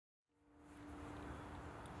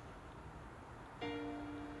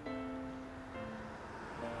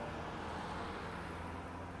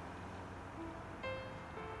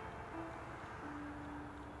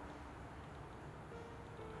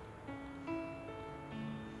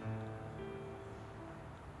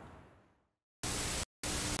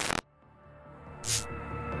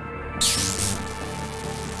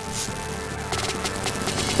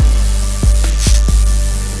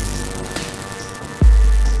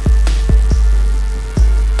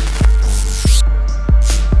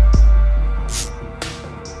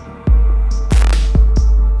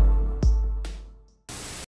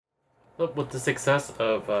with the success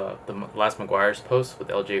of the last Meguiar's post with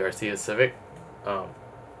LJ Garcia Civic. Um,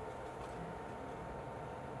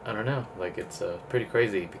 I don't know, like it's pretty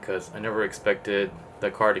crazy because I never expected the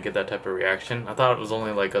car to get that type of reaction. I thought it was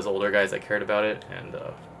only like us older guys that cared about it, and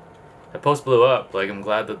that post blew up. Like, I'm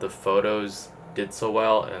glad that the photos did so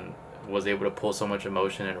well and was able to pull so much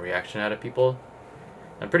emotion and reaction out of people.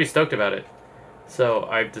 I'm pretty stoked about it. So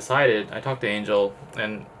I've decided, I talked to Angel,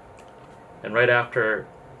 and right after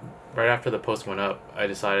the post went up, I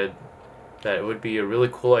decided that it would be a really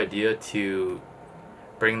cool idea to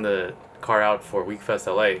bring the car out for Wekfest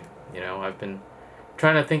LA. You know, I've been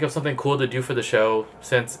trying to think of something cool to do for the show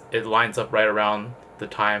since it lines up right around the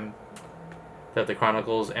time that the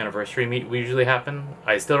Chronicles anniversary meet we usually happen.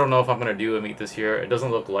 I still don't know if I'm going to do a meet this year. It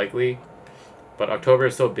doesn't look likely, but October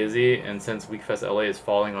is so busy, and since Wekfest LA is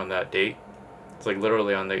falling on that date, it's like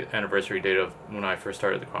literally on the anniversary date of when I first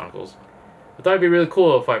started the Chronicles. I thought it'd be really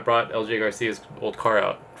cool if I brought LJ Garcia's old car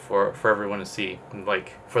out for everyone to see, and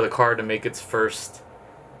like for the car to make its first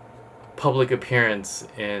public appearance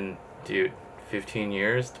in, dude, 15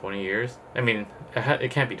 years, 20 years. I mean,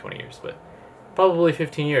 it can't be 20 years, but probably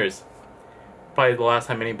 15 years. Probably the last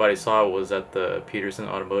time anybody saw it was at the Peterson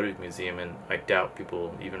Automotive Museum, and I doubt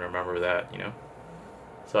people even remember that, you know?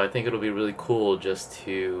 So I think it'll be really cool just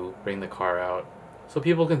to bring the car out so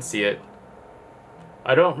people can see it.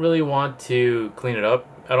 I don't really want to clean it up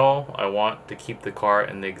at all. I want to keep the car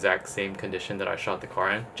in the exact same condition that I shot the car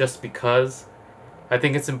in, just because I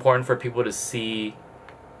think it's important for people to see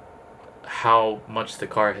how much the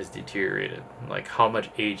car has deteriorated, like how much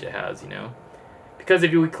age it has, you know? Because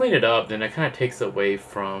if you would clean it up, then it kind of takes away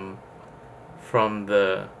from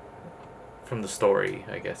the story,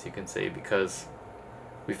 I guess you can say, because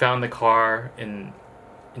we found the car in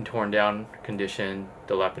torn down condition,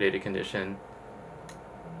 dilapidated condition.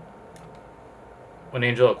 When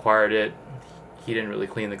Angel acquired it, he didn't really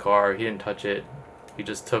clean the car, he didn't touch it. He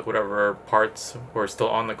just took whatever parts were still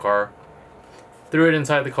on the car, threw it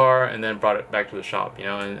inside the car, and then brought it back to the shop, you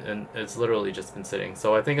know, and it's literally just been sitting.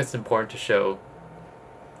 So I think it's important to show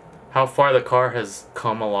how far the car has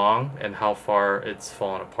come along and how far it's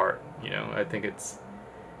fallen apart, you know. I think it's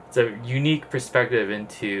a unique perspective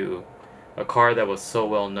into a car that was so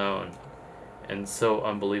well known and so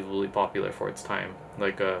unbelievably popular for its time.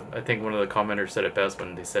 Like, I think one of the commenters said it best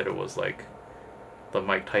when they said it was like the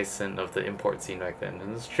Mike Tyson of the import scene back then.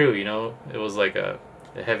 And it's true, you know, it was like a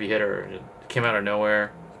heavy hitter. It came out of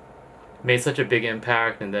nowhere, made such a big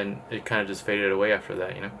impact, and then it kind of just faded away after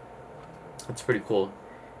that, you know. It's pretty cool.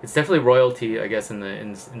 It's definitely royalty, I guess, in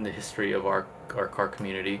the history of our car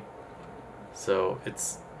community. So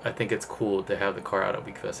I think it's cool to have the car out at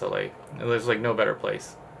Wekfest LA. And there's like no better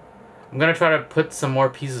place. I'm gonna try to put some more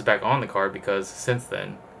pieces back on the car because since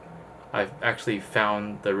then I've actually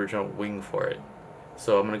found the original wing for it.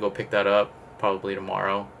 So I'm gonna go pick that up probably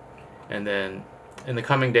tomorrow, and then in the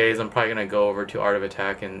coming days I'm probably gonna go over to Art of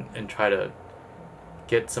Attack and try to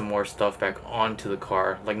get some more stuff back onto the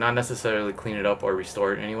car. Like, not necessarily clean it up or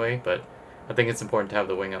restore it anyway, but I think it's important to have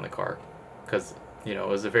the wing on the car because, you know, it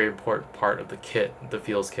was a very important part of the kit, the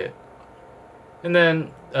FEEL'S kit. And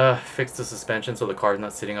then fix the suspension so the car's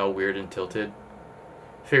not sitting all weird and tilted.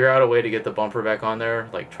 Figure out a way to get the bumper back on there,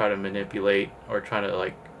 like try to manipulate or try to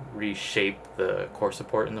like reshape the core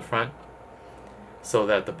support in the front so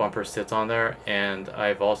that the bumper sits on there. And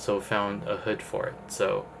I've also found a hood for it.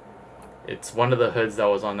 So it's one of the hoods that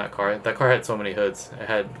was on that car. That car had so many hoods. It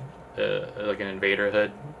had like an Invader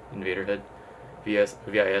hood,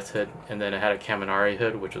 VIS hood, and then it had a Caminari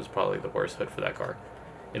hood, which was probably the worst hood for that car,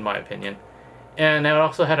 in my opinion. And it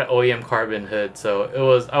also had an OEM carbon hood.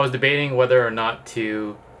 So I was debating whether or not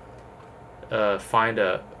to find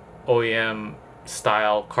a OEM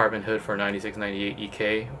style carbon hood for 9698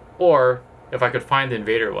 EK, or if I could find the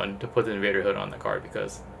Invader one to put the Invader hood on the car,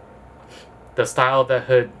 because the style of that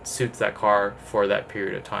hood suits that car for that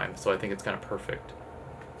period of time. So I think it's kind of perfect.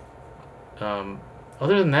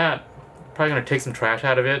 Other than that, probably going to take some trash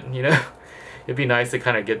out of it, you know. It'd be nice to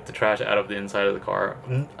kind of get the trash out of the inside of the car.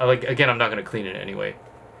 Like, again, I'm not going to clean it anyway.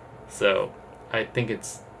 So I think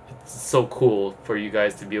it's so cool for you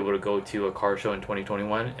guys to be able to go to a car show in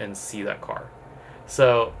 2021 and see that car.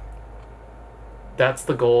 So that's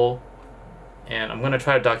the goal. And I'm going to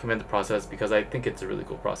try to document the process because I think it's a really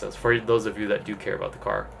cool process. For those of you that do care about the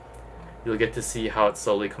car, you'll get to see how it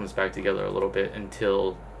slowly comes back together a little bit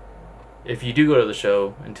until, if you do go to the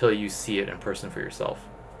show, until you see it in person for yourself.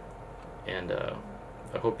 And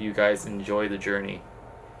I hope you guys enjoy the journey.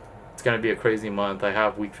 It's going to be a crazy month. I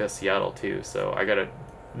have Wekfest Seattle too, so I got to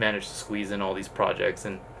manage to squeeze in all these projects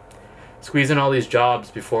and squeeze in all these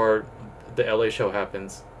jobs before the LA show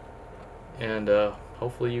happens. and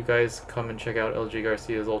hopefully you guys come and check out LJ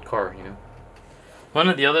Garcia's old car, you know. One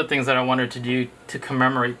of the other things that I wanted to do to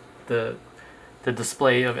commemorate the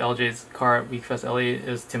display of LJ's car at Wekfest LA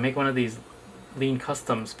is to make one of these Lean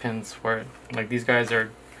Customs pins, where like these guys are,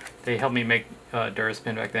 they helped me make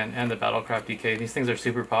Duraspin back then, and the Battlecraft DK. These things are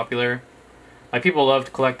super popular. Like, people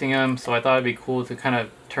loved collecting them, so I thought it'd be cool to kind of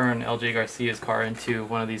turn LJ Garcia's car into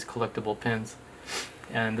one of these collectible pins.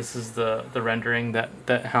 And this is the rendering that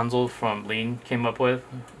Hansel from Lean came up with.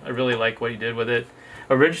 I really like what he did with it.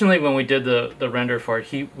 Originally, when we did the render for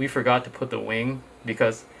it, we forgot to put the wing,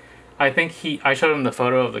 because I think I showed him the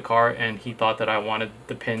photo of the car and he thought that I wanted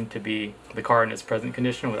the pin to be the car in its present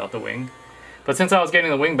condition without the wing. But since I was getting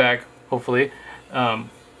the wing back, hopefully, I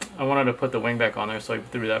wanted to put the wing back on there, so I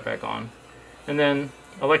threw that back on. And then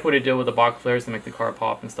I like what he did with the box flares to make the car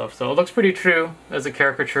pop and stuff. So it looks pretty true as a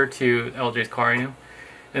caricature to LJ's car, you know.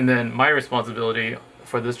 And then my responsibility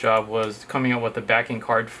for this job was coming up with the backing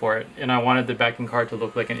card for it. And I wanted the backing card to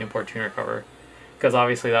look like an import tuner cover, because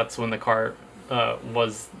obviously that's when the car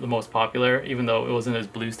was the most popular, even though it wasn't as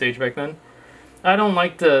blue stage back then. I don't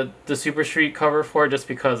like the Super Street cover for it, just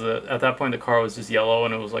because at that point the car was just yellow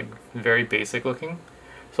and it was like very basic looking.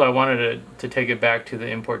 So I wanted to take it back to the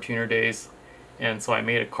import tuner days, and so I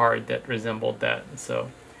made a card that resembled that. So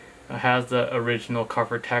it has the original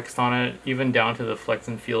cover text on it, even down to the Flex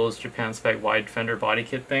and Feels Japan Spec wide fender body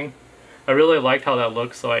kit thing. I really liked how that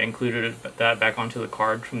looked, so I included that back onto the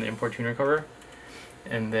card from the import tuner cover.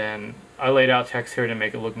 And then I laid out text here to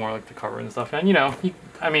make it look more like the cover and stuff. And you know,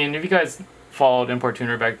 I mean, if you guys followed import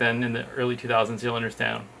tuner back then in the early 2000s, you'll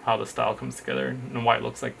understand how the style comes together and why it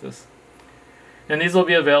looks like this. And these will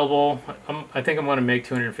be available. I think I'm going to make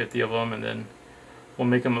 250 of them, and then we'll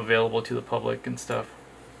make them available to the public and stuff.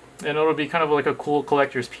 And it'll be kind of like a cool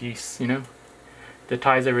collector's piece, you know, that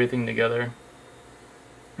ties everything together.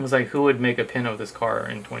 It was like, who would make a pin of this car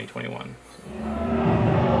in 2021?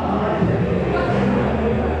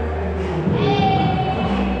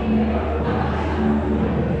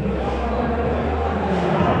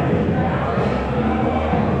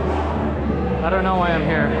 I don't know why I'm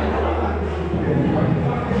here.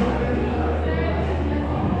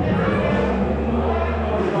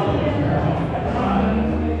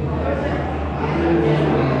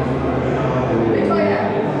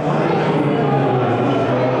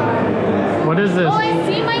 What is this? Oh, I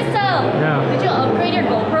see myself! Yeah. Did you upgrade your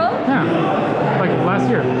GoPro? Yeah, like last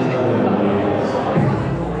year.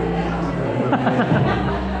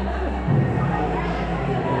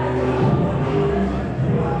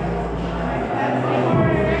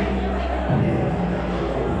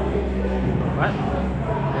 What?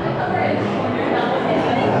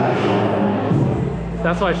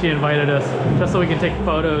 That's why she invited us, just so we can take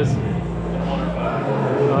photos.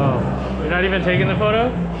 Oh, you're not even taking the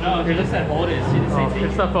photo? No, you just said hold it. She didn't say take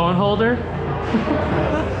it's the phone holder?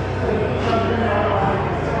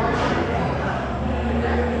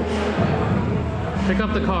 Pick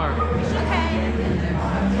up the car. Okay.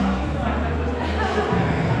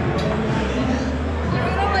 You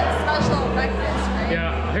know what special effect is, right?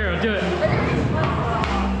 Yeah, here, I'll do it.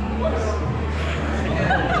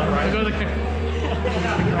 I'll go to the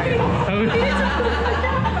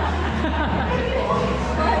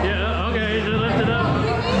yeah, okay, just lift it up.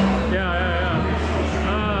 Yeah.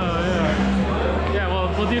 Oh, yeah. Yeah, well,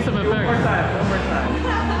 we'll do some effects. One more time.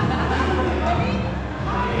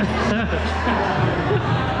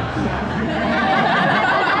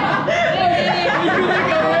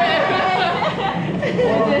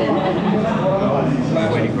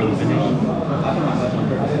 Waiting for the finish.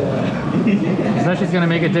 So she's gonna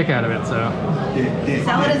make a dick out of it, so.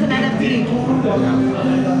 Sell it as an NFT.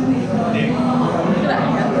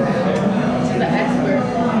 To the expert.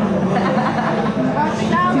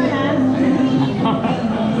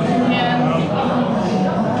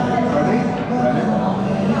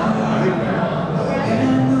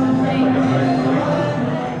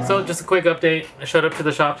 So just a quick update. I showed up to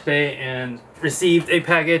the shop today and received a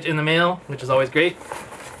package in the mail, which is always great.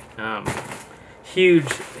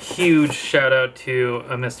 Huge shout out to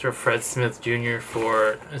Mr. Fred Smith Jr.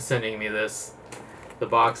 for sending me this. The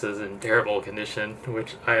box is in terrible condition,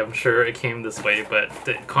 which I am sure it came this way, but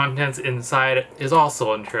the contents inside is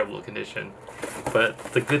also in terrible condition. But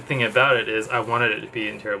the good thing about it is I wanted it to be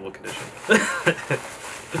in terrible condition.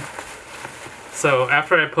 So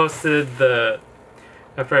after I posted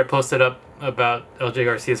up about LJ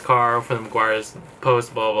Garcia's car for the Meguiar's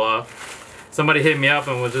post, blah blah, somebody hit me up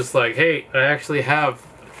and was just like, hey, I actually have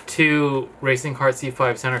 2 racing car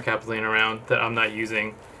C5 center caps laying around that I'm not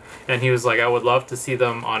using. And he was like, I would love to see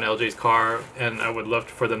them on LJ's car, and I would love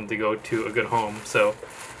for them to go to a good home. So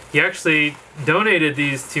he actually donated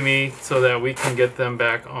these to me so that we can get them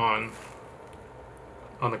back on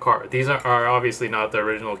the car. These are obviously not the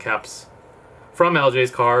original caps from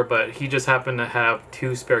LJ's car, but he just happened to have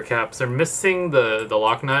 2 spare caps. They're missing the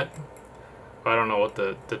lock nut. I don't know what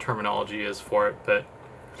the terminology is for it, but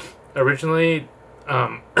originally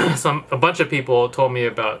a bunch of people told me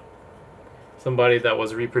about somebody that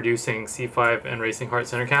was reproducing C5 and Racing Heart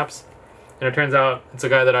center caps, and it turns out it's a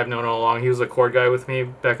guy that I've known all along. He was a cord guy with me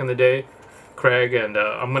back in the day, Craig, and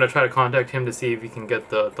I'm gonna try to contact him to see if he can get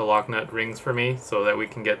the lock nut rings for me so that we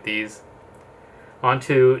can get these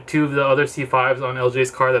onto 2 of the other C5s on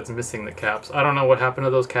LJ's car that's missing the caps. I don't know what happened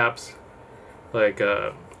to those caps. Like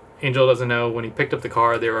Angel doesn't know. When he picked up the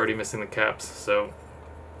car, they were already missing the caps, so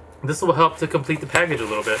this will help to complete the package a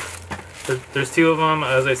little bit. There's 2 of them,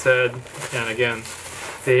 as I said, and again,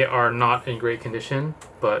 they are not in great condition,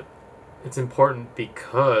 but it's important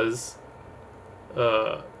because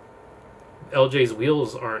LJ's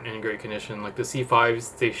wheels aren't in great condition. Like the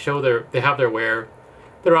C5s, they have their wear.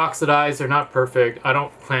 They're oxidized, they're not perfect. I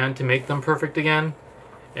don't plan to make them perfect again,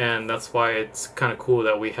 and that's why it's kind of cool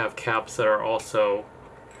that we have caps that are also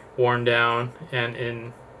worn down and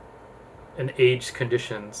in an aged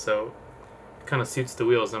condition, so it kind of suits the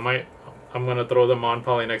wheels. I'm gonna throw them on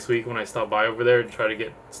probably next week when I stop by over there and try to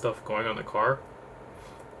get stuff going on the car.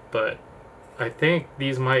 But I think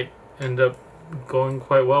these might end up going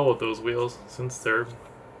quite well with those wheels since they're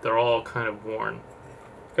all kind of worn.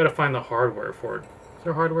 Gotta find the hardware for it. Is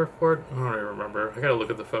there hardware for it? I don't even remember. I gotta look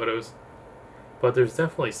at the photos. But there's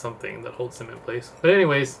definitely something that holds them in place. But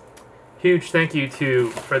anyways, huge thank you to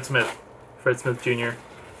Fred Smith Jr.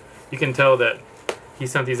 You can tell that he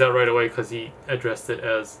sent these out right away because he addressed it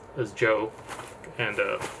as Joe, and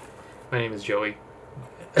my name is Joey.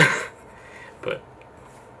 But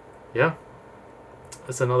yeah,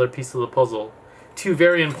 that's another piece of the puzzle. 2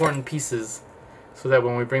 very important pieces, so that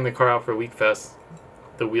when we bring the car out for Wekfest,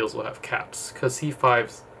 the wheels will have caps, because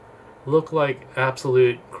C5s look like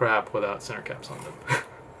absolute crap without center caps on them.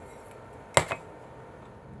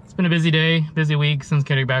 It's been a busy day, busy week since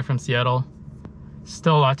getting back from Seattle.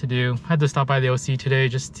 Still a lot to do. I had to stop by the OC today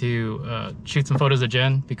just to shoot some photos of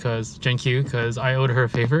Jen Q, because I owed her a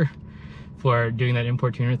favor for doing that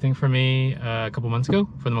import tuner thing for me a couple months ago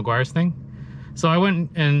for the Meguiar's thing. So I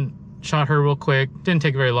went and shot her real quick. Didn't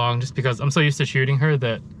take very long, just because I'm so used to shooting her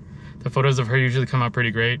that the photos of her usually come out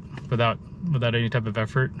pretty great without any type of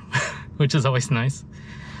effort, which is always nice.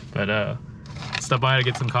 But stopped by to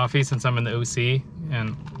get some coffee since I'm in the OC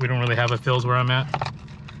and we don't really have a Phil's where I'm at.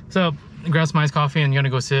 So grab some iced coffee and gonna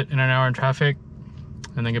go sit in an hour in traffic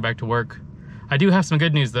and then get back to work. I do have some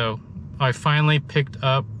good news though. I finally picked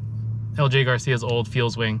up LJ Garcia's old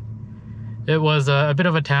FEEL'S wing. It was a bit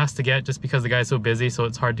of a task to get just because the guy's so busy, so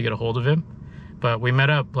it's hard to get a hold of him. But we met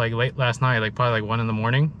up like late last night, like probably like 1 in the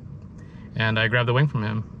morning, and I grabbed the wing from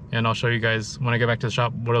him. And I'll show you guys when I get back to the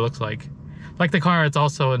shop what it looks like. Like the car, it's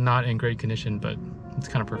also not in great condition, but it's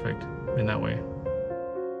kind of perfect in that way.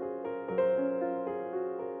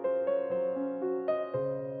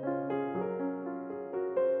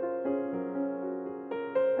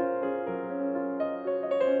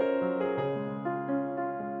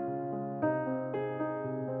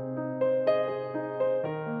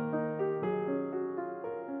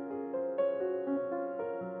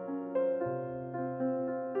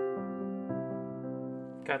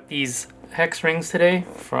 Got these hex rings today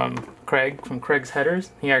from Craig, from Craig's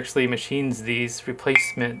Headers. He actually machines these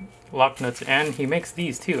replacement lock nuts, and he makes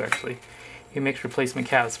these too actually. He makes replacement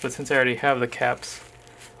caps, but since I already have the caps,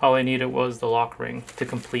 all I needed was the lock ring to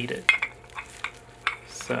complete it.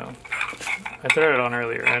 So I threaded it on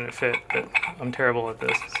earlier and it fit, but I'm terrible at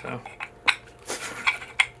this, so.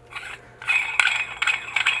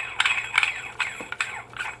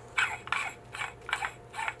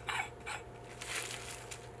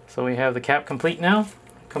 So we have the cap complete now.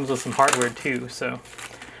 Comes with some hardware too, so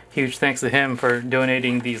huge thanks to him for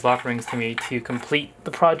donating these lock rings to me to complete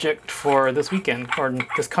the project for this weekend, or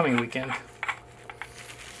this coming weekend.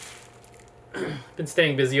 Been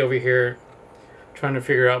staying busy over here, trying to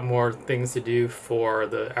figure out more things to do for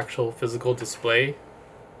the actual physical display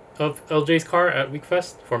of LJ's car at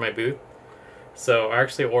Wekfest for my booth. So I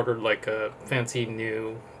actually ordered like a fancy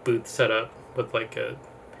new booth setup with like a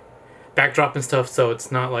backdrop and stuff, so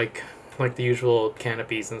it's not like the usual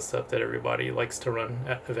canopies and stuff that everybody likes to run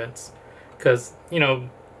at events. Because, you know,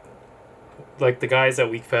 like the guys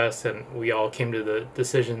at Wekfest and we all came to the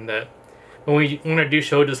decision that when we want to do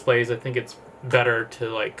show displays, I think it's better to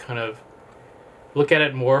like kind of look at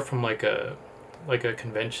it more from like a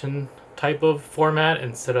convention type of format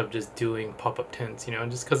instead of just doing pop-up tents, you know,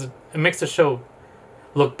 just because it makes the show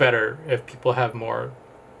look better if people have more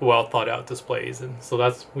well thought out displays. And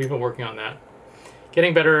so we've been working on that,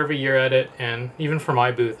 getting better every year at it. And even for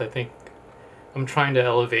my booth, I think I'm trying to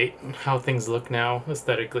elevate how things look now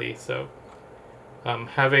aesthetically. So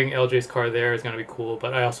having LJ's car there is going to be cool,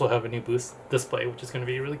 but I also have a new booth display, which is going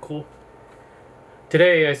to be really cool.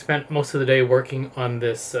 Today I spent most of the day working on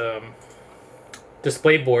this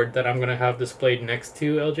display board that I'm going to have displayed next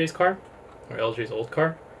to LJ's car, or LJ's old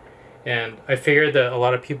car. And I figured that a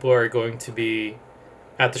lot of people are going to be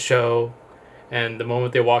at the show, and the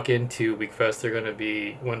moment they walk into Wekfest, they're going to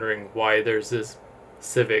be wondering why there's this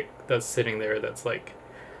Civic that's sitting there that's like,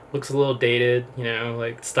 looks a little dated, you know,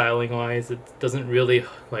 like styling wise. It doesn't really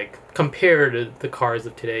like compare to the cars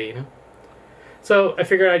of today, you know. So I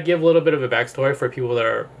figured I'd give a little bit of a backstory for people that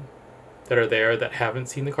are there that haven't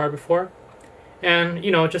seen the car before. And, you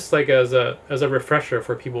know, just like as a refresher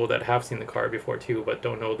for people that have seen the car before too, but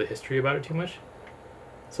don't know the history about it too much.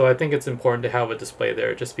 So I think it's important to have a display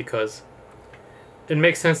there just because it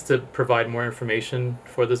makes sense to provide more information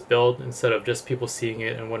for this build instead of just people seeing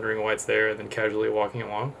it and wondering why it's there and then casually walking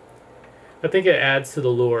along. I think it adds to the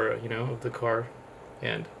lure, you know, of the car.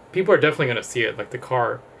 And people are definitely going to see it. Like the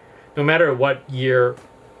car, no matter what year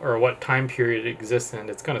or what time period it exists in,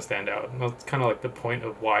 it's going to stand out. And that's kind of like the point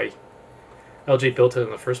of why LJ built it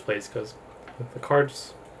in the first place, because the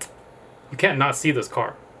car's, you can't not see this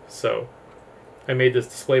car. So I made this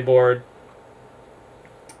display board.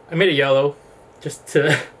 I made it yellow just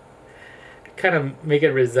to kind of make it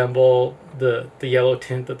resemble the yellow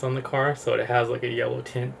tint that's on the car, so it has like a yellow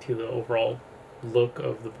tint to the overall look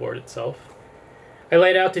of the board itself. I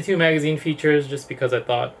laid out the 2 magazine features just because I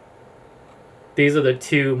thought these are the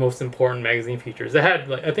 2 most important magazine features. It had,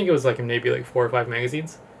 like, I think it was like maybe like 4 or 5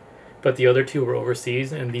 magazines, but the other 2 were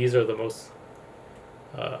overseas, and these are the most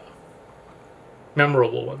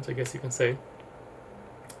memorable ones, I guess you can say.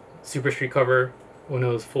 Super Street cover when it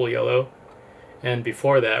was full yellow, and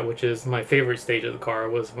before that, which is my favorite stage of the car,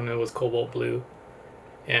 was when it was cobalt blue.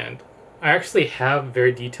 And I actually have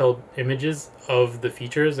very detailed images of the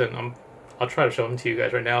features, and I'll try to show them to you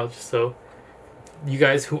guys right now, just so you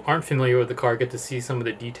guys who aren't familiar with the car get to see some of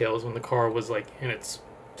the details when the car was like in its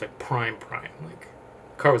like prime. Like,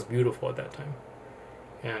 the car was beautiful at that time.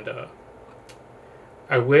 And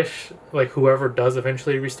I wish like whoever does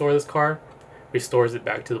eventually restore this car restores it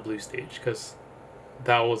back to the blue stage, because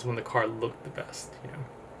that was when the car looked the best, you know.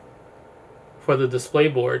 For the display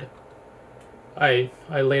board, I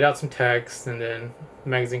laid out some text and then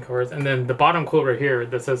magazine covers, and then the bottom quote right here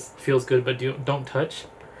that says "feels good but don't touch."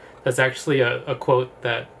 That's actually a quote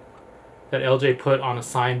that LJ put on a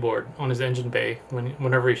signboard on his engine bay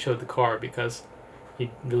whenever he showed the car, because he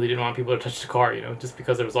really didn't want people to touch the car, you know, just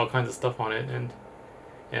because there was all kinds of stuff on it, and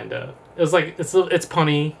it was like it's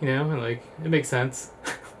punny, you know, and like it makes sense.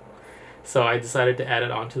 So I decided to add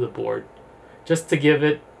it onto the board just to give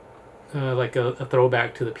it like a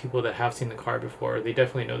throwback to the people that have seen the car before. They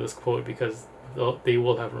definitely know this quote because they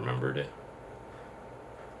will have remembered it.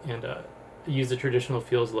 And use the traditional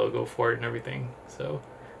FEEL'S logo for it and everything. So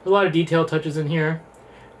there's a lot of detail touches in here.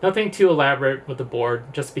 Nothing too elaborate with the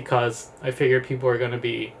board, just because I figure people are going to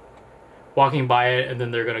be walking by it and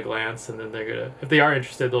then they're going to glance, and then they're going to, if they are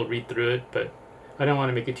interested, they'll read through it, but I don't want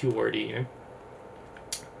to make it too wordy, you know.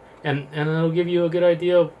 And it'll give you a good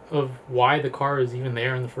idea of why the car is even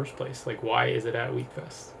there in the first place. Like, why is it at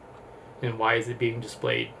Wekfest? And why is it being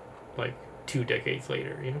displayed like 2 decades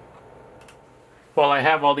later, you know? While I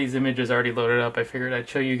have all these images already loaded up, I figured I'd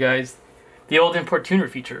show you guys the old import tuner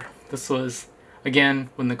feature. This was,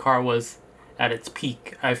 again, when the car was at its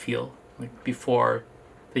peak, I feel. Like, before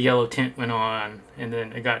the yellow tint went on, and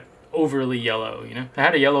then it got overly yellow, you know? It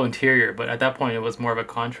had a yellow interior, but at that point it was more of a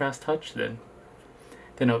contrast touch than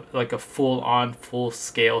like a full-on,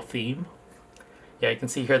 full-scale theme. Yeah, you can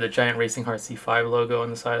see here the giant Racing Heart C5 logo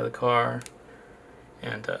on the side of the car.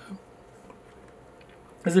 And it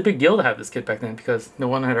was a big deal to have this kit back then because no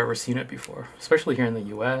one had ever seen it before, especially here in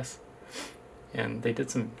the US. And they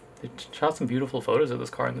shot some beautiful photos of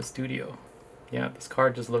this car in the studio. Yeah, this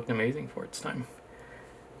car just looked amazing for its time.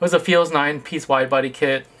 It was a FEEL'S 9-piece wide-body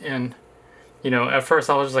kit, and you know, at first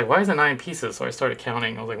I was just like, why is it 9 pieces? So I started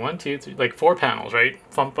counting. I was like, 1, 2, 3, like 4 panels, right?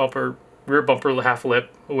 Front bumper, rear bumper, half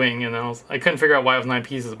lip, wing, and then I couldn't figure out why it was 9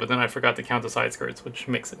 pieces, but then I forgot to count the side skirts, which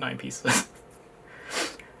makes it 9 pieces.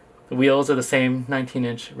 The wheels are the same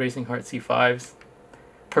 19-inch Racing Heart C5s,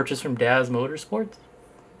 purchased from Daz Motorsports.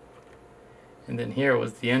 And then here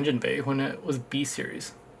was the engine bay when it was B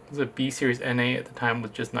Series. It was a B Series NA at the time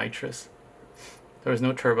with just nitrous. There was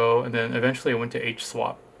no turbo, and then eventually it went to H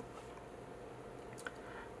swap.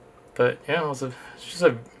 But yeah, it's just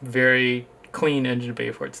a very clean engine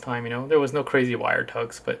bay for its time, you know. There was no crazy wire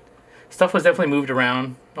tugs, but stuff was definitely moved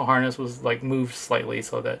around. The harness was like moved slightly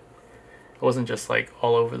so that it wasn't just like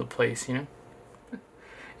all over the place, you know.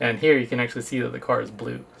 And here you can actually see that the car is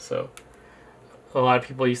blue. So a lot of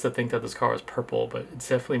people used to think that this car was purple, but it's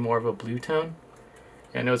definitely more of a blue tone.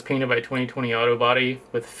 And it was painted by 2020 Auto Body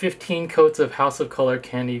with 15 coats of House of Color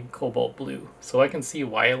Candy Cobalt Blue. So I can see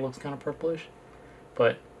why it looks kind of purplish,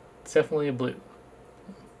 but it's definitely a blue.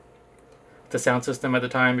 The sound system at the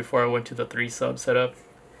time, before I went to the 3-sub setup,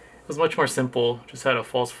 it was much more simple. Just had a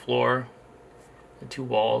false floor and 2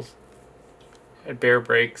 walls. Had bare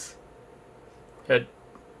brakes. Had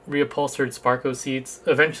reupholstered Sparco seats.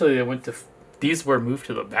 Eventually they went to... These were moved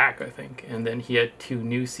to the back, I think, and then he had 2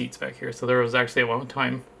 new seats back here. So there was actually at one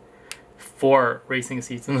time 4 racing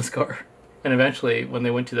seats in this car. And eventually, when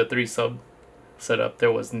they went to the 3-sub setup,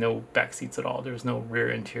 there was no back seats at all. There was no rear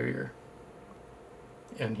interior.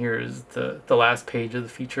 And here is the last page of the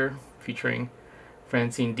feature, featuring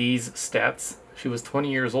Francine D's stats. She was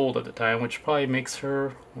 20 years old at the time, which probably makes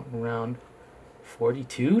her around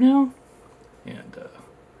 42 now. And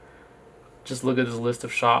just look at this list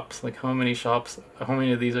of shops, like how many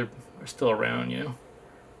of these are still around, you know.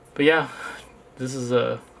 But yeah, this is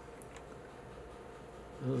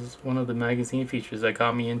one of the magazine features that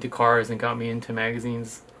got me into cars and got me into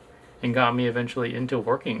magazines and got me eventually into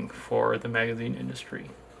working for the magazine industry.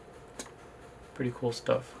 Pretty cool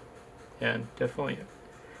stuff, and definitely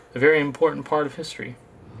a very important part of history.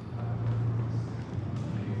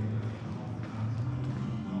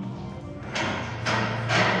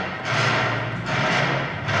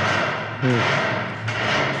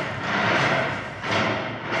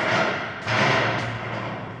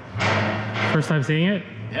 First time seeing it?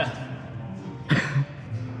 Yeah.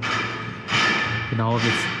 And all of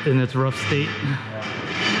it's in its rough state.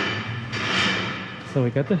 So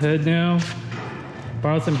we got the hood now.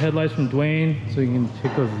 Borrowed some headlights from Dwayne so you can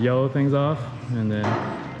take those yellow things off. And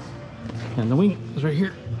the wing is right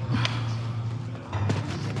here.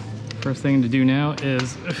 First thing to do now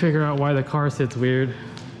is figure out why the car sits weird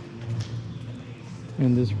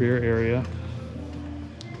in this rear area.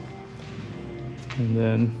 And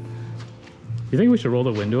then, you think we should roll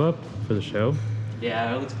the window up for the show?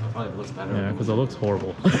 Yeah, it probably looks better. Yeah, because it looks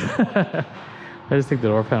horrible. I just take the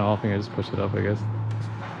door panel off and I just push it up, I guess.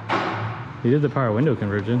 He did the power window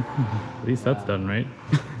conversion. At least that's done, right?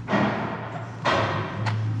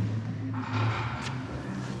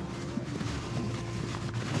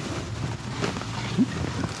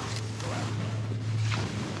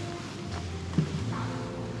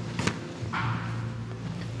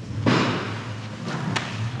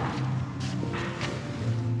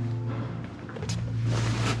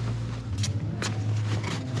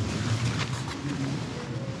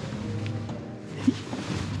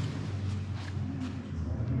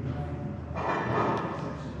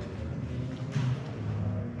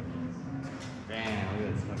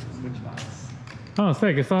 Oh,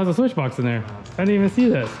 sick. It still has a switch box in there. I didn't even see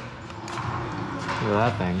this. Look at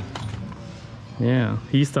that thing. Yeah.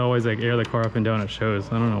 He used to always like air the car up and down at shows.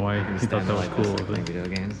 I don't know why he thought that was cool. Playing video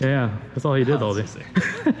games. Yeah, that's all he did all day. So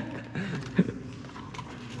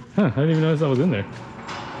Huh, I didn't even notice that was in there.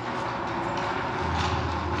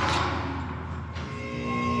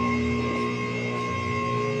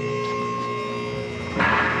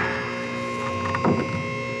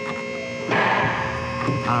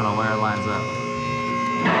 I don't know where it lines up.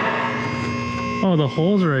 Oh, the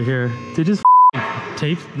holes are right here. They just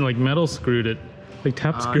taped, like metal screwed it. Like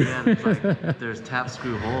tap screw. Yeah, there's tap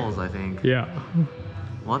screw holes, I think. Yeah.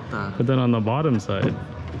 What the? But then on the bottom side,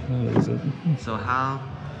 that is it. So how?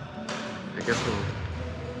 I guess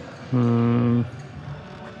we'll...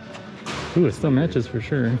 Ooh, it still matches for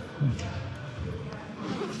sure.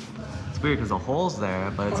 It's weird because the hole's there,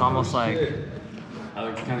 but it's almost like... I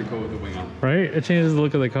like to kind of go with the wing on. Right? It changes the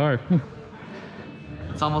look of the car.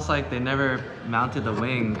 It's almost like they never mounted the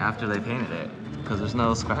wing after they painted it, because there's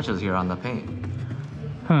no scratches here on the paint.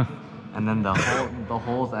 Huh. And then the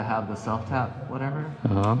holes that have the self-tap, whatever.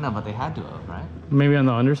 No, but they had to have, right? Maybe on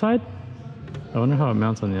the underside? I wonder how it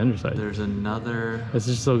mounts on the underside. There's another... It's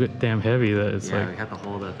just so damn heavy that it's Yeah, like... we had to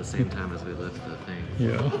hold it at the same time as we lift the thing.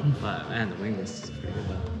 Yeah. But, man, the wing is pretty good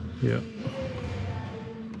though. Yeah.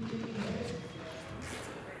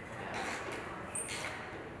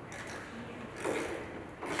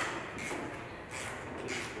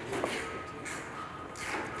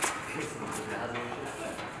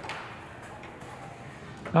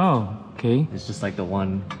 Oh, okay. It's just like the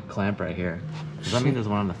one clamp right here. Does that mean there's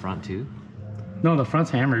one on the front too? No, the front's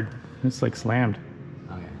hammered. It's like slammed.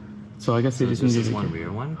 Okay. So I guess they So just there's needed just to one get...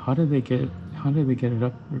 rear one? How did they get... how did they get it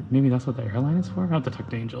up? Maybe that's what the airline is for? I'll have to talk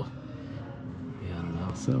to Angel. Yeah, I don't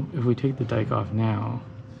know. So if we take the dike off now.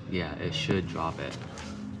 Yeah, it should drop it.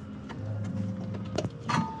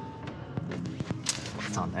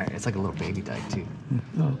 It's on there. It's like a little baby dike too.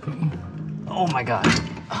 Okay. Oh my god.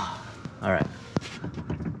 All right.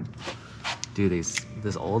 Dude,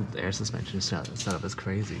 this old air suspension setup is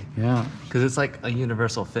crazy. Yeah. Because it's like a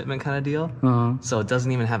universal fitment kind of deal. So it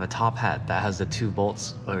doesn't even have a top hat that has the 2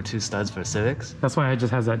 bolts or 2 studs for Civics. That's why it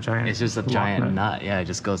just has that giant. It's just a giant nut. Yeah, it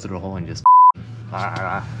just goes through the hole and just.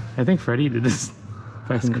 I think Freddie did this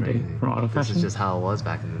back in the day from Auto This Fashion. is just how it was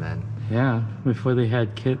back in the day. Yeah, before they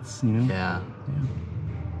had kits, you know? Yeah.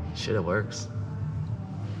 Shit, it works.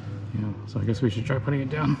 Yeah, so I guess we should try putting it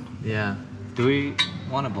down. Yeah. Do we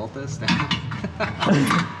want to bolt this down?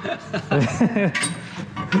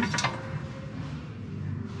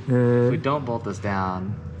 If we don't bolt this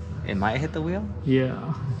down, it might hit the wheel.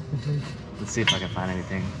 Yeah. Let's see if I can find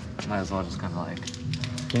anything. Might as well just kind of like.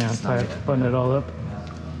 Yeah, Snug it. button it all up.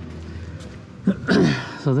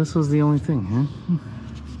 So this was the only thing, huh?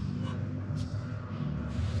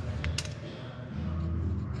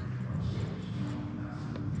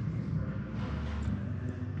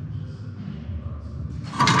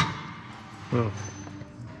 Oh.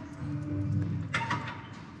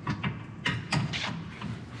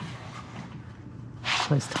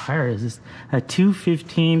 Nice tire is this a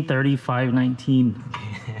 215 35 19.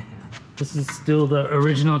 This is still the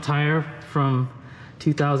original tire from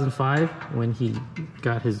 2005 when he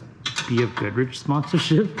got his B of Goodrich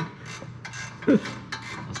sponsorship. Those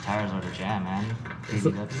tires are the jam, man.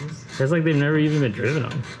 BBWs. It's like they've never even been driven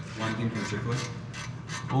on. One thing from Circles.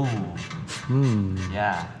 Ooh.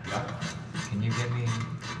 Yeah. Can you get me?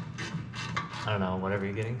 I don't know. Whatever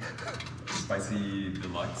you're getting. Spicy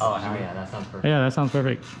deluxe. Oh hell yeah, that sounds perfect. Yeah, that sounds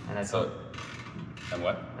perfect. And a So, Coke. and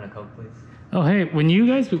what? And a Coke, please. Oh hey, when you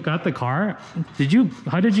guys got the car,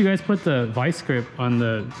 how did you guys put the vice grip on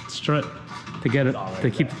the strut to get it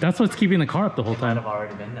to keep? That's what's keeping the car up the whole Might time. have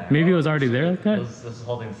already been there. Maybe it was already there like that. This is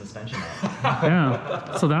holding the suspension up.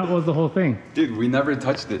 Yeah. So that was the whole thing. Dude, we never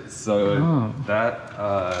touched it, so Oh. that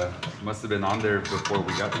must have been on there before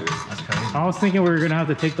we got to it. That's crazy. I was thinking we were gonna have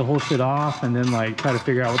to take the whole shit off and then like try to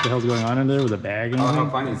figure out what the hell's going on in there with a bag and Oh, how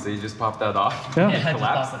everything. funny! So you just popped that off? Yeah. Yeah, just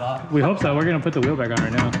Collapsed. toss it off. We hope so. We're gonna put the wheel back on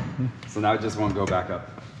right now. So now it just won't go back up.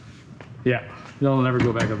 Yeah. They'll never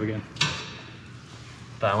go back up again.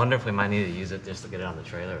 But I wonder if we might need to use it just to get it on the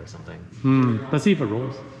trailer or something. Let's see if it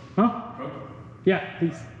rolls. Huh? Yeah,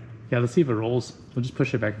 please. Yeah, let's see if it rolls. We'll just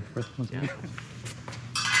push it back and forth. One second.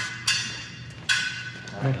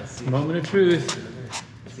 Alright, let's see. Moment of truth.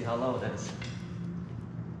 Let's see how low it is.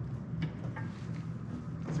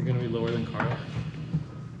 Is it gonna be lower than Carl?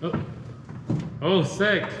 Oh. Oh,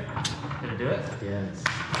 sick. Did it do it? Yes.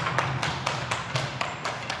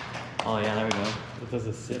 Oh yeah, there we go. Does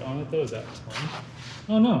it sit on it though? Is that fun?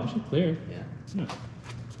 Oh no, it should clear. Yeah. Yeah.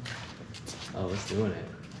 Oh, it's doing it.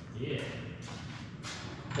 Yeah.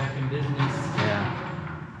 Back in business.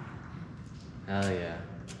 Yeah. Hell yeah.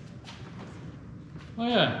 Oh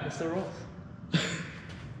yeah. It still rolls.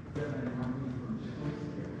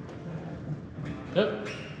 Yep.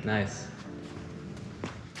 Nice.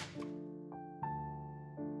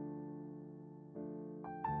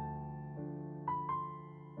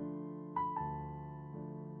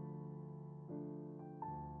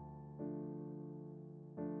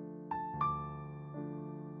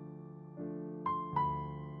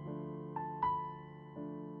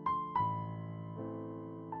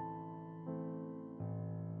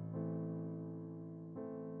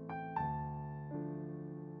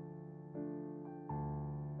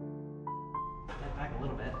 Back a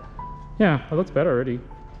little bit. Yeah, it looks better already.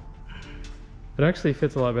 It actually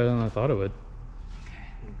fits a lot better than I thought it would. Okay,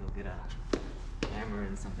 I'm gonna go get a hammer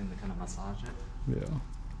and something to kind of massage it. Yeah.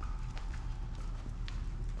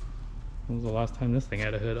 When was the last time this thing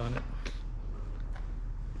had a hood on it?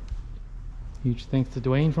 Huge thanks to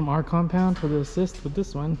Dwayne from our compound for the assist with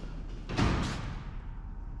this one.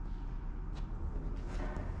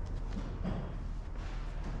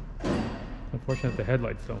 Unfortunately, the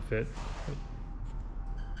headlights don't fit.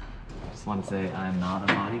 Just want to say I'm not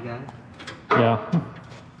a body guy. Yeah.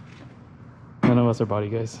 None of us are body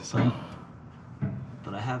guys, so.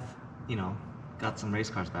 But I have, you know, got some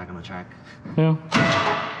race cars back on the track. Yeah.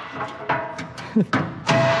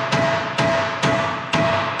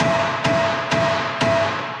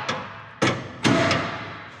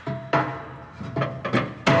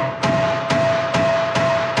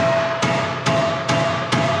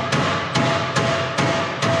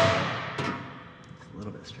 It's a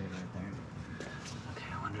little bit straight right there. Okay,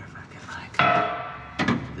 I wonder if I can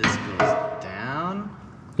like, this goes down.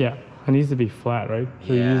 Yeah, it needs to be flat, right?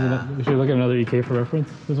 Should Yeah. we use we should look at another EK for reference.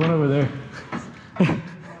 There's one over there.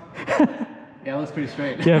 Yeah, it looks pretty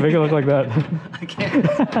straight. Yeah, make it look like that. I can't.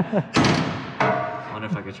 I wonder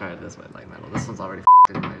if I could try it this way, like metal. This one's already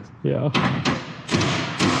anyways. Yeah.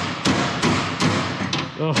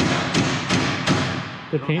 Oh.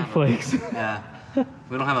 The paint flakes. Yeah.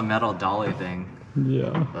 We don't have a metal dolly thing,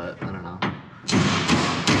 Yeah. but I don't know.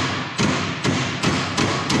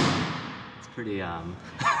 It's pretty,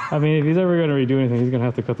 I mean, if he's ever going to redo anything, he's going to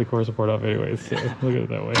have to cut the core support off anyways, so look at it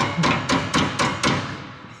that way.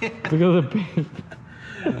 Look at the paint.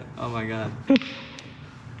 oh my god.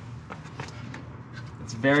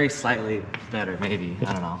 It's very slightly better, maybe.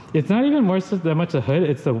 I don't know. It's not even more so that much a hood,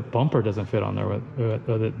 it's the bumper doesn't fit on there with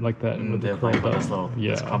it like that. With the Like curled with up. this little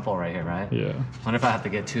this crumple right here, right? Yeah. I wonder if I have to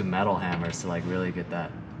get 2 metal hammers to like really get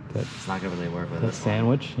that. That, It's not gonna really work with that this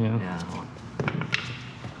sandwich, yeah. one. Yeah.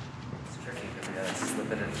 It's tricky because you gotta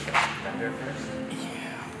slip it into the fender first.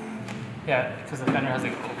 Yeah, because the fender has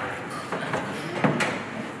like over.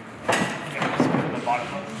 The bottom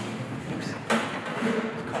one. Oops.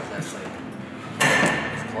 That's like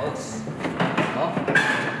it's close. Oh.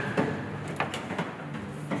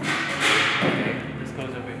 Okay, this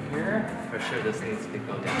goes over here. For sure, this needs to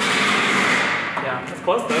go down. Yeah, it's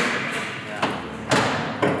close though. Yeah.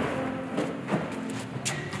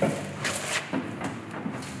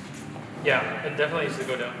 Yeah, it definitely needs to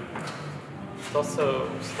go down. It's also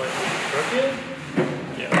slightly crooked.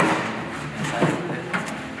 Yeah.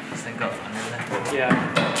 This thing goes under there. Yeah.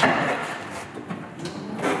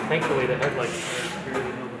 Thankfully, the headlights are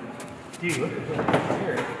really moving. Dude, look at that.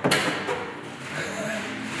 Here.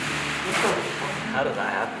 How did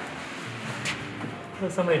that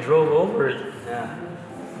happen? Somebody drove over it. Yeah.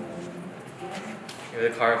 Maybe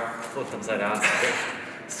the car flipped upside down,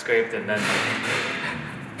 scraped, and then.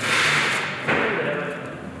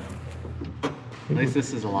 At least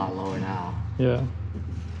this is a lot lower now. Yeah.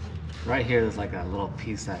 Right here, there's like a little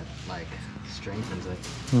piece that like strengthens it.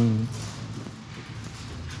 Hmm.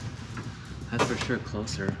 That's for sure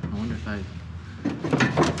closer. I wonder if I.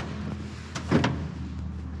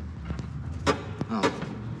 Oh.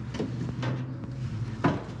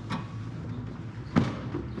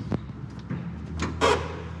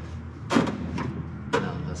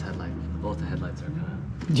 No, those headlights. Both the headlights are kind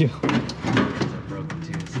of. Yeah. Those are broken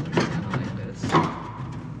too, so they're kind of like this.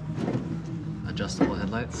 Adjustable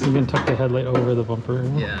headlights. You can tuck the headlight over the bumper.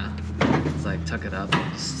 Yeah. It's like tuck it up,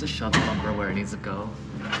 just to shove the bumper where it needs to go.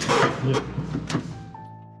 Yeah.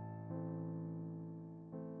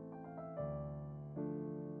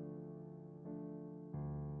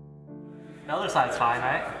 The other side's fine,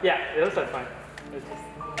 right? Yeah, the other side's fine. It's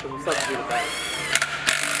just, we still have to do the back.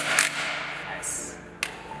 Nice.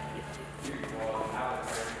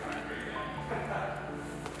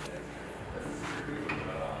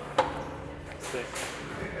 Sick.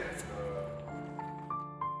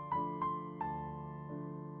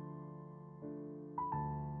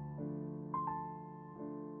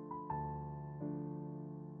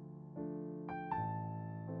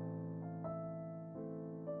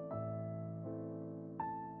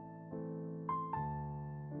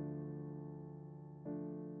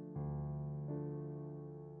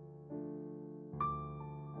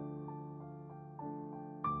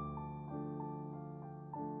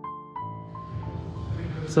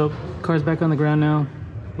 So, car's back on the ground now.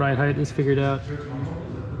 Ride height is figured out.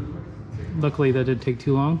 Luckily that didn't take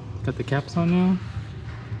too long. Got the caps on now.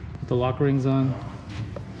 Got the lock rings on.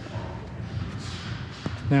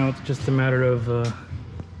 Now it's just a matter of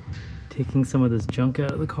taking some of this junk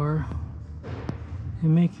out of the car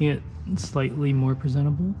and making it slightly more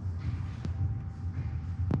presentable.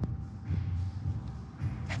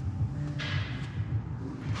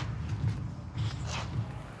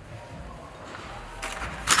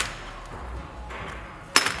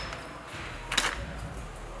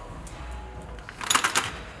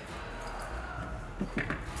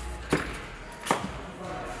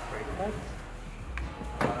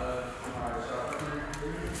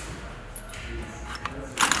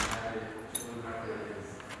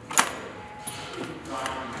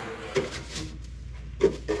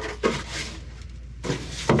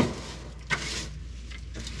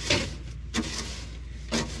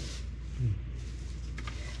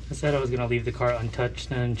 I said I was gonna leave the car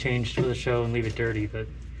untouched and changed for the show and leave it dirty, but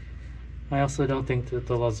I also don't think that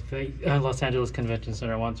the Los Angeles Convention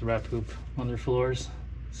Center wants rat poop on their floors,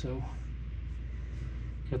 so you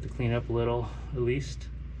have to clean up a little at least.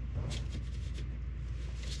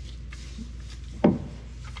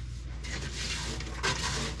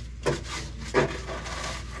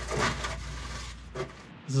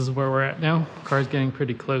 This is where we're at now. Car's getting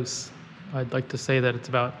pretty close. I'd like to say that it's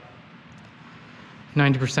about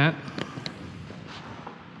 90%.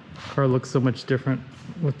 Car looks so much different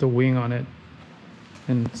with the wing on it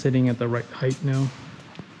and sitting at the right height now.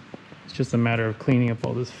 It's just a matter of cleaning up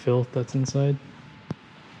all this filth that's inside.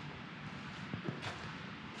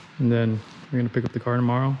 And then we're gonna pick up the car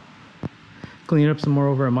tomorrow, clean it up some more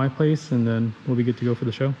over at my place, and then we'll be good to go for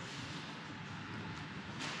the show.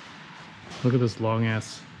 Look at this long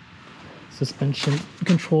ass suspension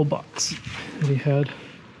control box that he had.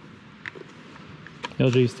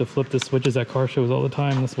 LJ used to flip the switches at car shows all the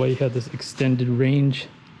time. That's why he had this extended range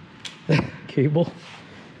cable.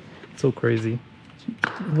 It's so crazy.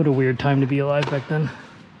 What a weird time to be alive back then.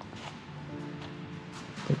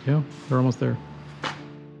 But yeah, we're almost there.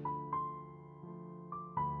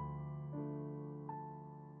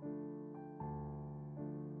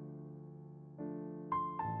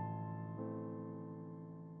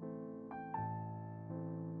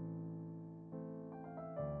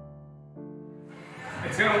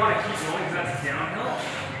 It's gonna want to keep going because that's downhill. So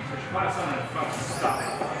you should probably something to fucking stop it.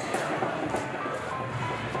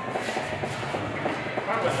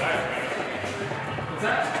 Probably would die, right? What's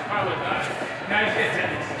that? Probably would die. Now you get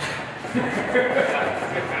tennis.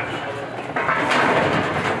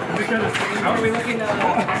 How are we looking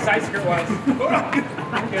side skirt wise?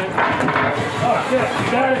 Good. Oh shit,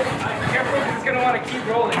 you got it. Careful because it's gonna want to keep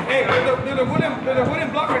rolling. Hey, there's a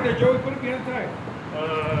wooden block right there, Joey. Put it behind the tire.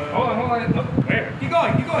 Hold on. Oh, where? Keep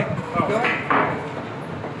going. Oh. Go ahead.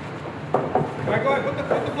 Alright, go ahead.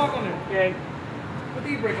 Put the block on there. Okay. Put the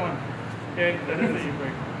e-brake on. Okay, that is the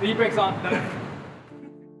e-brake. The e-brake's on.